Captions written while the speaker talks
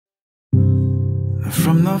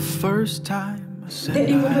From the first time I said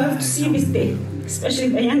Daddy would love to see this day, especially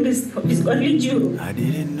the youngest of his godly jewel. I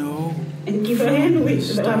didn't know. And give her hand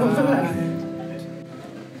with the love of her life.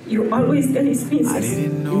 You always tell his princess,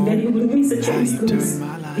 and Daddy would miss a chance to miss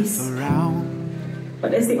this.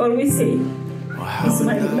 But as they always say, he's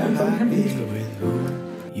smiling down from heaven. With who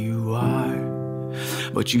you are,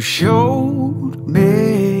 but you showed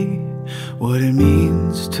me what it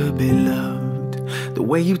means to be loved. The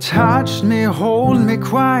way you touched me, hold me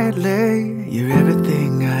quietly. You're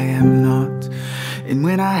everything I am not. And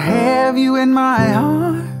when I have you in my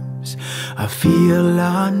arms, I feel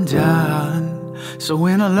undone. So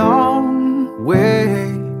in a long way,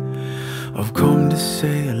 I've come to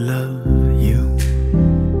say I love you.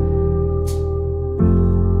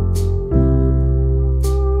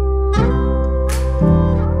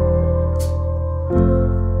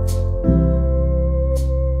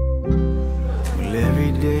 Well,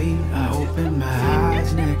 every day I open my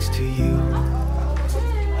eyes next to you.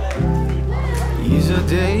 Is a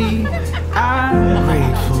day I'm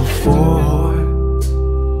grateful for,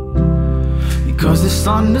 because this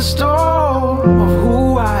thunderstorm of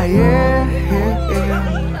who I am,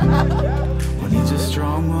 when it's a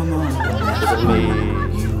strong woman,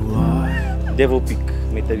 you are. Devil Peak,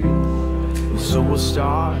 Metalu. So we'll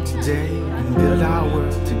start today and build our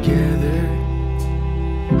world together.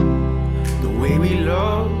 The way we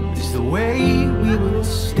love is the way we will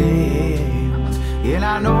stay. And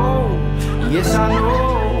I know, yes I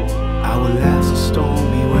know, I will last the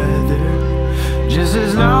stormy weather. Just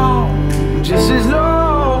as long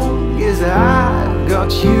as I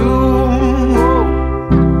got you.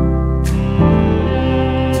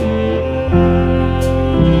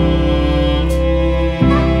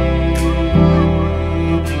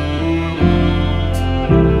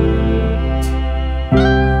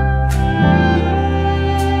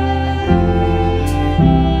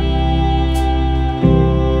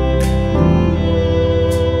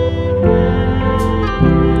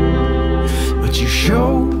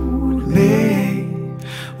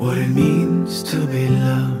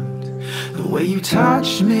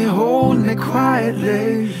 Touch me, hold me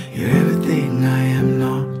quietly. You're everything I am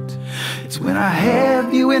not. It's when I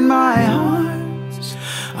have you in my arms,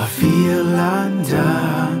 I feel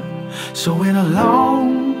undone. So in a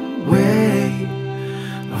long way,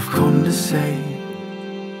 I've come to say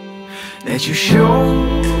that you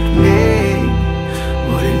showed me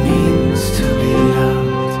what it means to be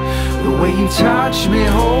loved. The way you touch me,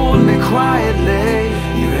 hold me quietly.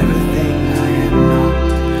 You're everything I am not.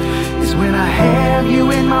 When I have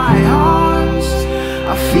you in my arms,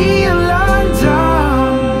 I feel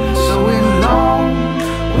undone. So in a long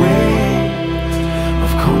way,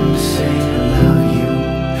 I've come to say I love you.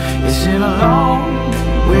 It's in a long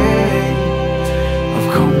way, I've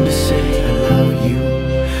come to say I love you.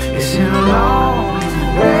 It's in a long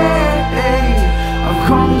way, I've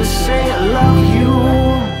come to say I love you.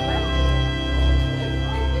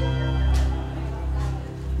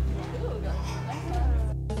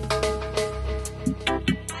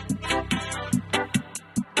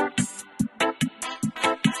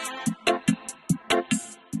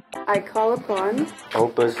 I call upon all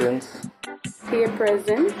persons here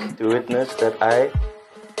present to witness that I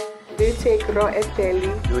do take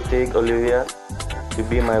Epeli do take Olivia to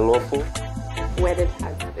be my lawful wedded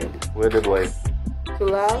husband, wedded wife, to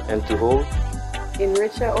love and to hold in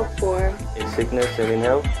richer or poor, in sickness and in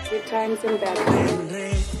health, good times and bad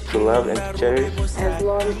times, to love and to cherish as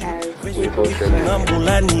long as we both shall live.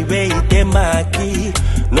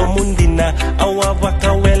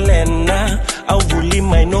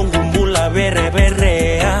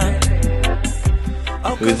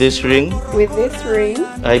 With this ring,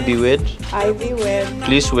 I be wed.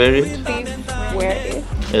 Please wear it.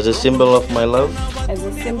 As a symbol of my love.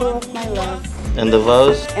 And the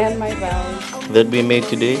vows. That we made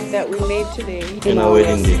today. In our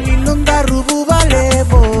wedding day.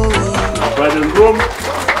 Bride and groom.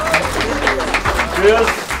 Cheers.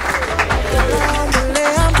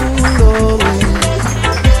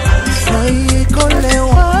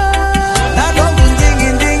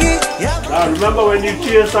 Now remember, when you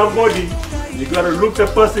cheer somebody, you gotta look the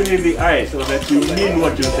person in the eye so that you mean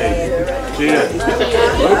what you say. Cheers. Look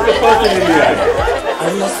the person in the eye.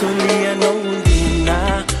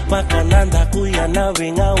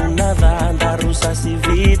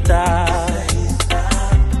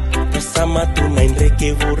 Sama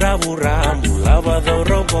tunaendeke vura mulava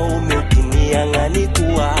dhorobo umekiniangani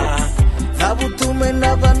kuwa Thabu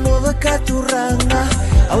tumena vanova katuranga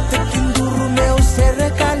Autekinduru neo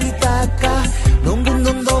serikali taka Nungu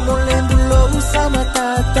nondo molendu lo usama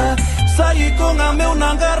tata Sayi konga me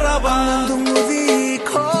unangaraba Nungu mudhi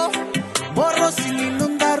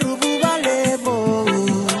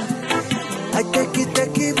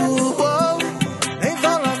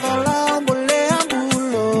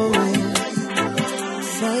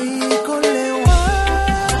kolewa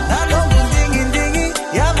nalo ndingi ndingi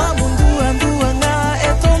yama mundu andua nga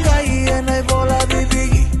etonga iena ibola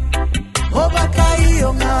bibigi o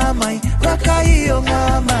bakaiyo ngamai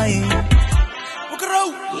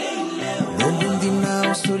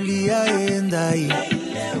Nongundina usolia endai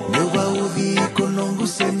Nuba uvi konongu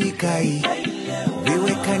senikai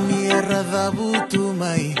Viwe kaniera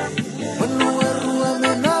dhabutumai Wanuerua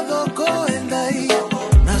menado koendai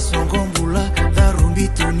Nasongombula dharumbi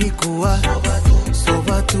tunikuwa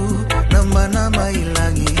Sobatu nama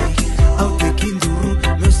ilangi Autekinduru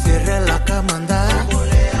nuserela kamanda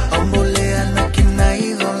Ombolea na kina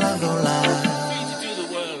idola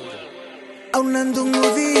Aunandungu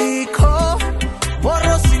diko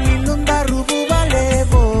Borosini nundarubu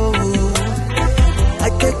balebo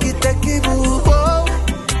Aiteki bubo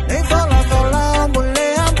Eidola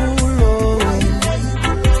ombolea bulo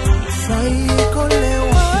Saiko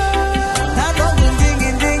lewa Nadongu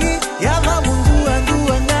ndingi Yama mundu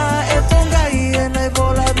anduana Etonga iena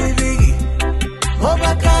ibola bibigi O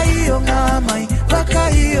bakaiyo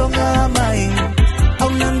ngamai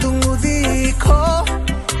Aunandungu diko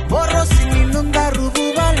Borosini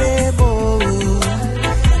nundarubu balebo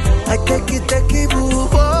I take it